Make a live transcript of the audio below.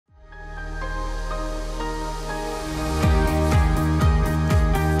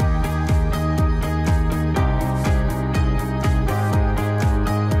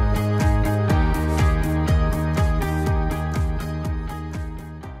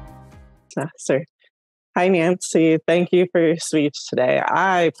Toastmaster. Hi, Nancy. Thank you for your speech today.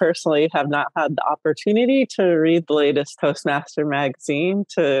 I personally have not had the opportunity to read the latest Toastmaster magazine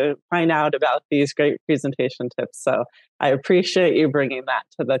to find out about these great presentation tips. So I appreciate you bringing that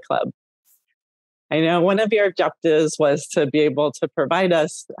to the club. I know one of your objectives was to be able to provide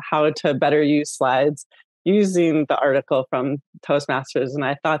us how to better use slides using the article from Toastmasters, and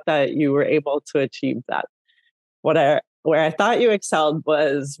I thought that you were able to achieve that. Where I thought you excelled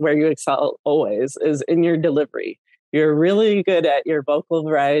was where you excel always is in your delivery. You're really good at your vocal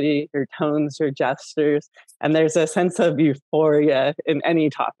variety, your tones, your gestures, and there's a sense of euphoria in any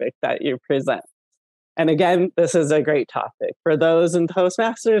topic that you present. And again, this is a great topic. For those in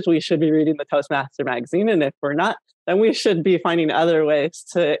Toastmasters, we should be reading the Toastmaster magazine. And if we're not, then we should be finding other ways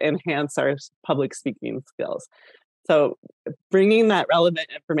to enhance our public speaking skills. So bringing that relevant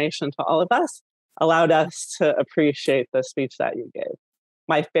information to all of us allowed us to appreciate the speech that you gave.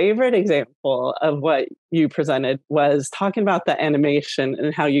 My favorite example of what you presented was talking about the animation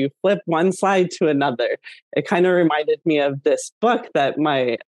and how you flip one slide to another. It kind of reminded me of this book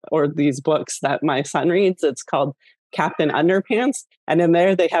these books that my son reads. It's called Captain Underpants. And in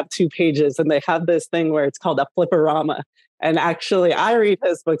there, they have 2 pages and they have this thing where it's called a flipperama. And actually, I read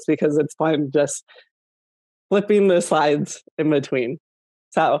his books because it's fun just flipping the slides in between.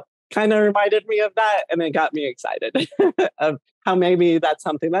 So kind of reminded me of that, and it got me excited of how maybe that's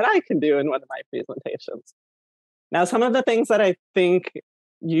something that I can do in one of my presentations. Now, some of the things that I think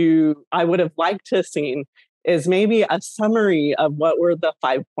I would have liked to have seen is maybe a summary of what were the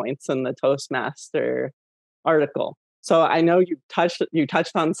 5 points in the Toastmaster article. So I know you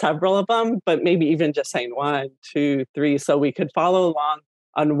touched on several of them, but maybe even just saying 1, 2, 3, so we could follow along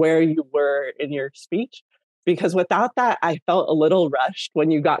on where you were in your speech. Because without that, I felt a little rushed when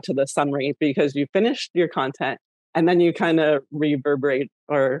you got to the summary because you finished your content and then you kind of reiterated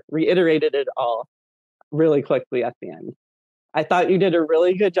it all really quickly at the end. I thought you did a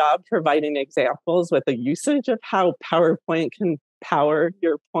really good job providing examples with the usage of how PowerPoint can power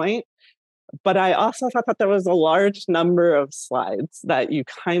your point. But I also thought that there was a large number of slides that you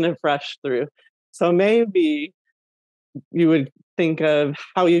kind of rushed through. So maybe you would think of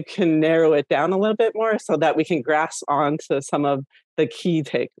how you can narrow it down a little bit more so that we can grasp onto some of the key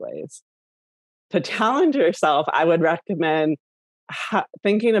takeaways. To challenge yourself, I would recommend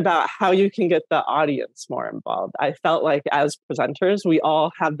thinking about how you can get the audience more involved. I felt like as presenters, we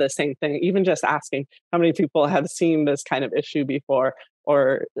all have the same thing, even just asking how many people have seen this kind of issue before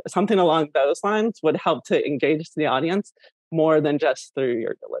or something along those lines would help to engage the audience more than just through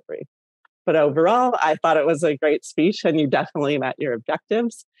your delivery. But overall, I thought it was a great speech and you definitely met your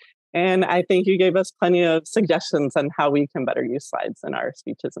objectives. And I think you gave us plenty of suggestions on how we can better use slides in our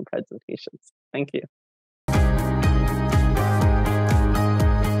speeches and presentations. Thank you.